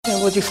Yeah,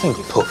 what do you think,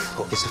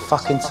 Puff? It's a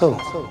fucking tool.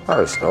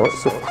 No, it's not.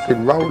 It's a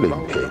fucking rolling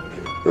pin.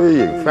 Who are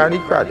you, Fanny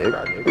Craddock?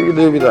 What are you gonna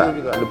do with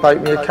that? Gonna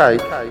bake me a cake,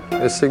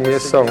 gonna sing me a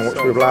song, watch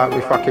me blow out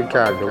me fucking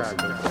candles?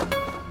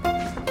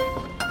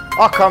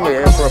 I come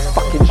here for a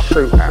fucking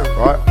shootout,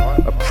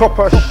 right? A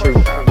proper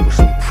shootout with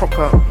some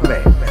proper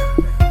men.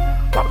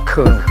 Like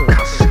Colonel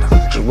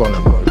Custer,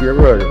 Geronimo. You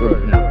ever heard of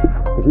him? No.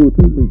 Because you were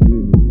too busy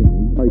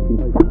in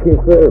making fucking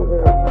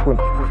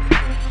hair.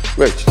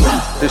 Rich,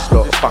 this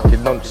lot of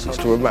fucking nonsense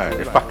to a man.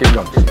 It's fucking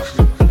nonsense.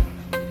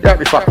 Get out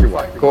me fucking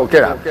way. Go on,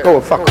 get out. Go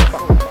on, fuck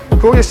off.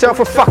 Call yourself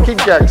a fucking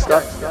gangster.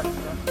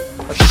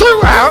 A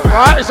shootout,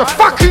 right? It's a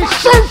fucking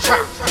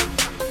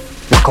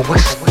shootout! Like a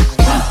West.